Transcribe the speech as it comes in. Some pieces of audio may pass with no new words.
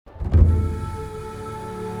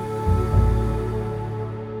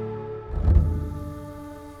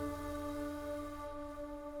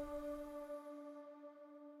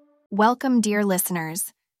Welcome, dear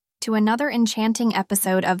listeners, to another enchanting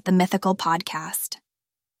episode of the Mythical Podcast.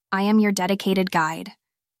 I am your dedicated guide,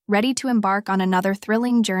 ready to embark on another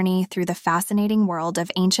thrilling journey through the fascinating world of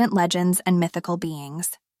ancient legends and mythical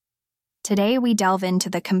beings. Today, we delve into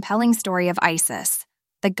the compelling story of Isis,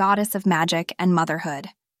 the goddess of magic and motherhood.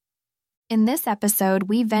 In this episode,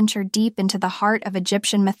 we venture deep into the heart of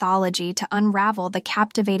Egyptian mythology to unravel the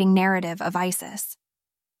captivating narrative of Isis.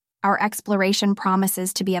 Our exploration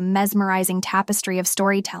promises to be a mesmerizing tapestry of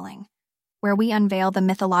storytelling, where we unveil the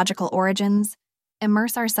mythological origins,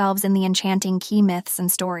 immerse ourselves in the enchanting key myths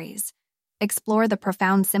and stories, explore the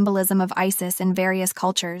profound symbolism of Isis in various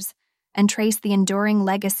cultures, and trace the enduring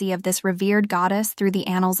legacy of this revered goddess through the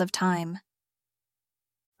annals of time.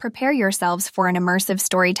 Prepare yourselves for an immersive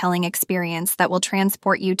storytelling experience that will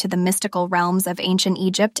transport you to the mystical realms of ancient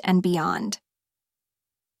Egypt and beyond.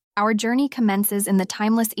 Our journey commences in the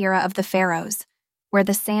timeless era of the pharaohs, where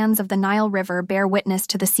the sands of the Nile River bear witness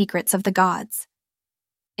to the secrets of the gods.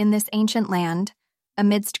 In this ancient land,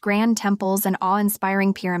 amidst grand temples and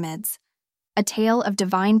awe-inspiring pyramids, a tale of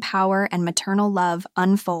divine power and maternal love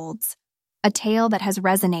unfolds, a tale that has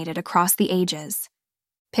resonated across the ages.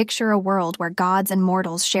 Picture a world where gods and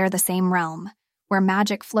mortals share the same realm, where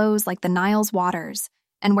magic flows like the Nile's waters,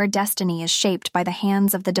 and where destiny is shaped by the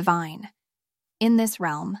hands of the divine. In this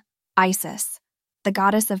realm, Isis, the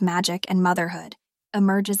goddess of magic and motherhood,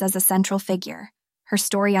 emerges as a central figure, her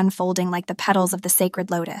story unfolding like the petals of the sacred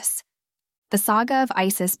lotus. The saga of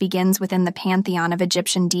Isis begins within the pantheon of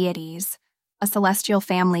Egyptian deities, a celestial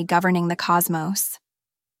family governing the cosmos.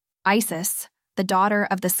 Isis, the daughter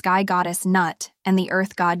of the sky goddess Nut and the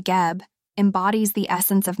earth god Geb, embodies the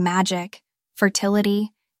essence of magic,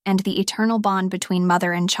 fertility, and the eternal bond between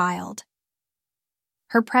mother and child.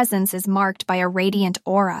 Her presence is marked by a radiant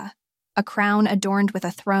aura, a crown adorned with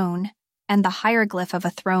a throne, and the hieroglyph of a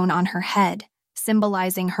throne on her head,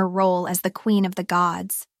 symbolizing her role as the queen of the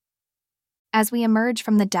gods. As we emerge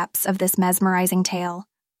from the depths of this mesmerizing tale,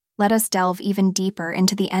 let us delve even deeper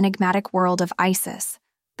into the enigmatic world of Isis,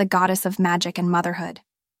 the goddess of magic and motherhood.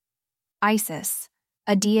 Isis,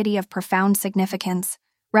 a deity of profound significance,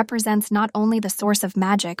 represents not only the source of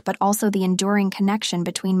magic but also the enduring connection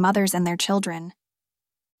between mothers and their children.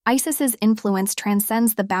 Isis's influence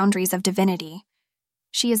transcends the boundaries of divinity.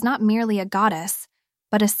 She is not merely a goddess,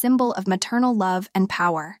 but a symbol of maternal love and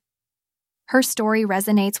power. Her story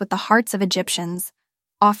resonates with the hearts of Egyptians,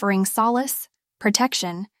 offering solace,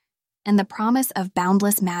 protection, and the promise of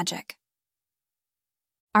boundless magic.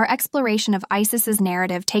 Our exploration of Isis's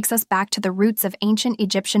narrative takes us back to the roots of ancient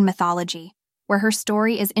Egyptian mythology, where her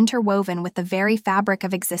story is interwoven with the very fabric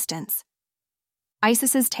of existence.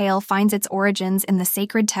 Isis's tale finds its origins in the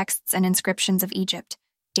sacred texts and inscriptions of Egypt,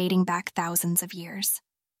 dating back thousands of years.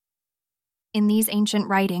 In these ancient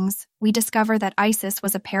writings, we discover that Isis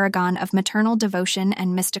was a paragon of maternal devotion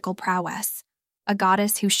and mystical prowess, a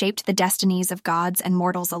goddess who shaped the destinies of gods and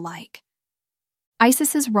mortals alike.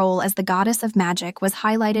 Isis's role as the goddess of magic was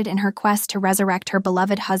highlighted in her quest to resurrect her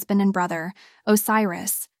beloved husband and brother,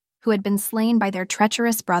 Osiris, who had been slain by their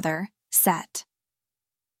treacherous brother, Set.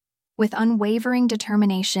 With unwavering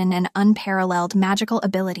determination and unparalleled magical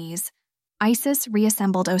abilities, Isis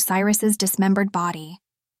reassembled Osiris's dismembered body,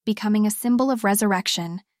 becoming a symbol of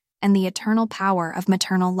resurrection and the eternal power of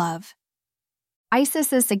maternal love.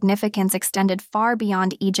 Isis's significance extended far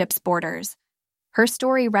beyond Egypt's borders. Her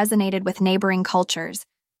story resonated with neighboring cultures,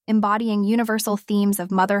 embodying universal themes of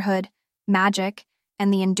motherhood, magic,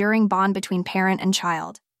 and the enduring bond between parent and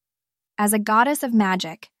child. As a goddess of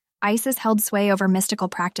magic, Isis held sway over mystical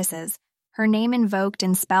practices, her name invoked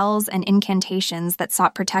in spells and incantations that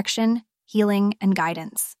sought protection, healing, and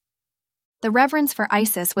guidance. The reverence for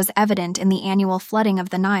Isis was evident in the annual flooding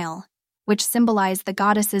of the Nile, which symbolized the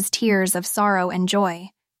goddess's tears of sorrow and joy,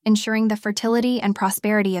 ensuring the fertility and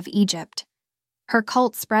prosperity of Egypt. Her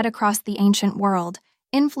cult spread across the ancient world,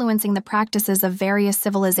 influencing the practices of various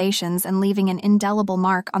civilizations and leaving an indelible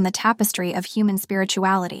mark on the tapestry of human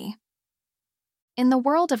spirituality. In the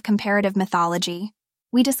world of comparative mythology,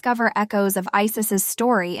 we discover echoes of Isis's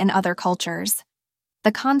story in other cultures.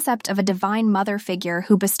 The concept of a divine mother figure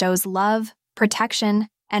who bestows love, protection,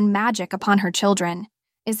 and magic upon her children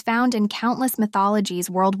is found in countless mythologies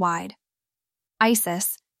worldwide.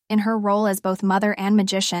 Isis, in her role as both mother and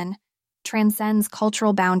magician, transcends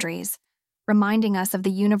cultural boundaries, reminding us of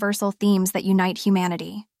the universal themes that unite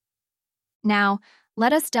humanity. Now,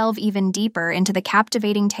 let us delve even deeper into the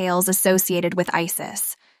captivating tales associated with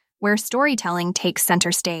Isis, where storytelling takes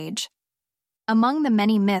center stage. Among the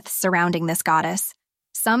many myths surrounding this goddess,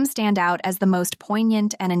 some stand out as the most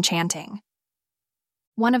poignant and enchanting.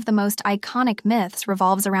 One of the most iconic myths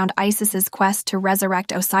revolves around Isis's quest to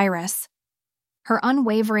resurrect Osiris. Her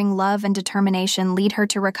unwavering love and determination lead her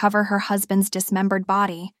to recover her husband's dismembered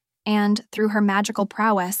body and, through her magical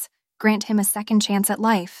prowess, grant him a second chance at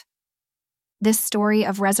life. This story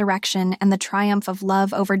of resurrection and the triumph of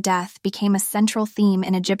love over death became a central theme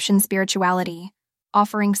in Egyptian spirituality,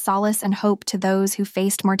 offering solace and hope to those who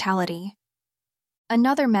faced mortality.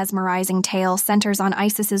 Another mesmerizing tale centers on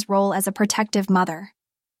Isis's role as a protective mother.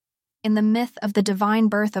 In the myth of the divine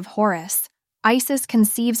birth of Horus, Isis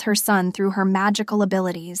conceives her son through her magical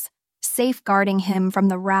abilities, safeguarding him from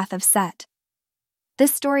the wrath of Set.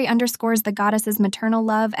 This story underscores the goddess's maternal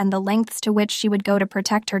love and the lengths to which she would go to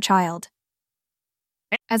protect her child.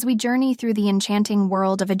 As we journey through the enchanting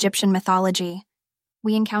world of Egyptian mythology,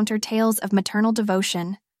 we encounter tales of maternal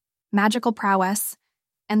devotion, magical prowess,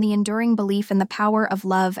 and the enduring belief in the power of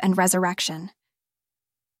love and resurrection.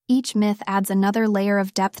 Each myth adds another layer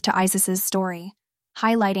of depth to Isis's story,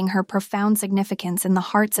 highlighting her profound significance in the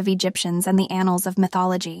hearts of Egyptians and the annals of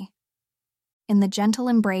mythology. In the gentle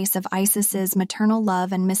embrace of Isis's maternal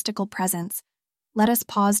love and mystical presence, let us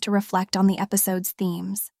pause to reflect on the episode's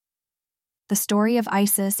themes. The story of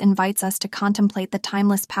Isis invites us to contemplate the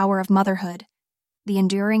timeless power of motherhood, the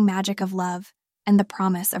enduring magic of love, and the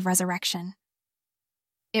promise of resurrection.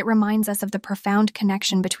 It reminds us of the profound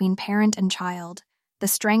connection between parent and child, the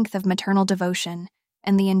strength of maternal devotion,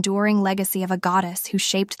 and the enduring legacy of a goddess who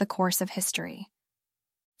shaped the course of history.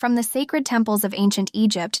 From the sacred temples of ancient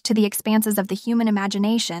Egypt to the expanses of the human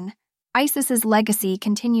imagination, Isis's legacy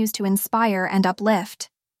continues to inspire and uplift.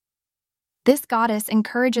 This goddess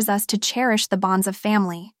encourages us to cherish the bonds of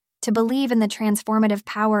family, to believe in the transformative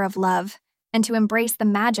power of love, and to embrace the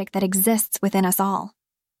magic that exists within us all.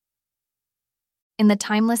 In the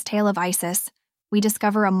timeless tale of Isis, we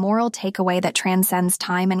discover a moral takeaway that transcends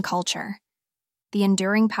time and culture: the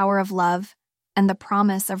enduring power of love and the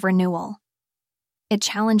promise of renewal. It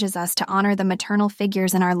challenges us to honor the maternal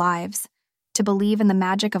figures in our lives, to believe in the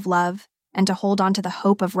magic of love, and to hold on to the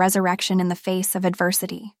hope of resurrection in the face of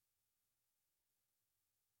adversity.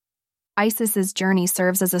 Isis's journey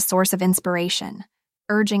serves as a source of inspiration,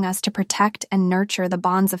 urging us to protect and nurture the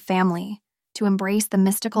bonds of family, to embrace the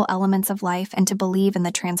mystical elements of life, and to believe in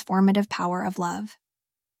the transformative power of love.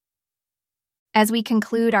 As we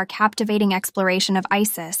conclude our captivating exploration of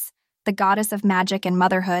Isis, the goddess of magic and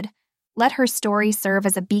motherhood, let her story serve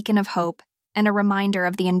as a beacon of hope and a reminder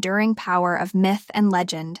of the enduring power of myth and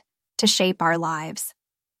legend to shape our lives.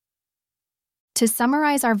 To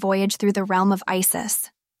summarize our voyage through the realm of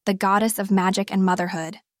Isis, the goddess of magic and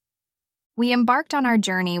motherhood, we embarked on our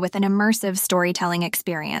journey with an immersive storytelling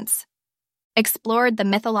experience, explored the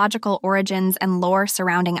mythological origins and lore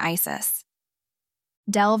surrounding Isis,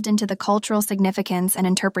 delved into the cultural significance and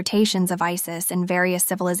interpretations of Isis in various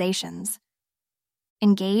civilizations,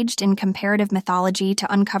 engaged in comparative mythology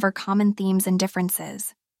to uncover common themes and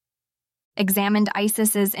differences, examined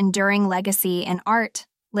Isis's enduring legacy in art,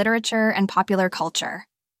 literature, and popular culture.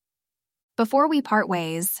 Before we part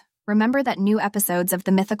ways, remember that new episodes of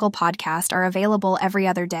the Mythical Podcast are available every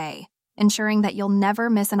other day, ensuring that you'll never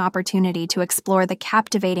miss an opportunity to explore the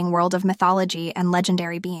captivating world of mythology and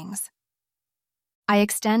legendary beings. I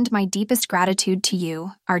extend my deepest gratitude to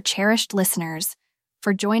you, our cherished listeners,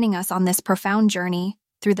 for joining us on this profound journey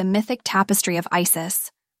through the mythic tapestry of Isis,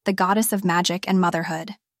 the goddess of magic and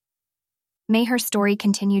motherhood. May her story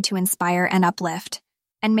continue to inspire and uplift,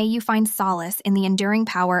 and may you find solace in the enduring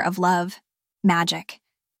power of love, magic,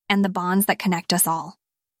 and the bonds that connect us all.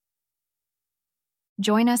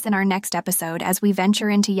 Join us in our next episode as we venture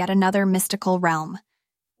into yet another mystical realm,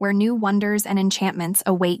 where new wonders and enchantments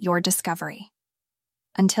await your discovery.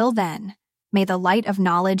 Until then, may the light of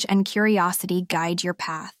knowledge and curiosity guide your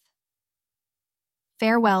path.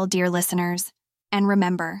 Farewell, dear listeners, and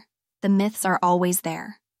remember, the myths are always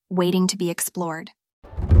there, waiting to be explored.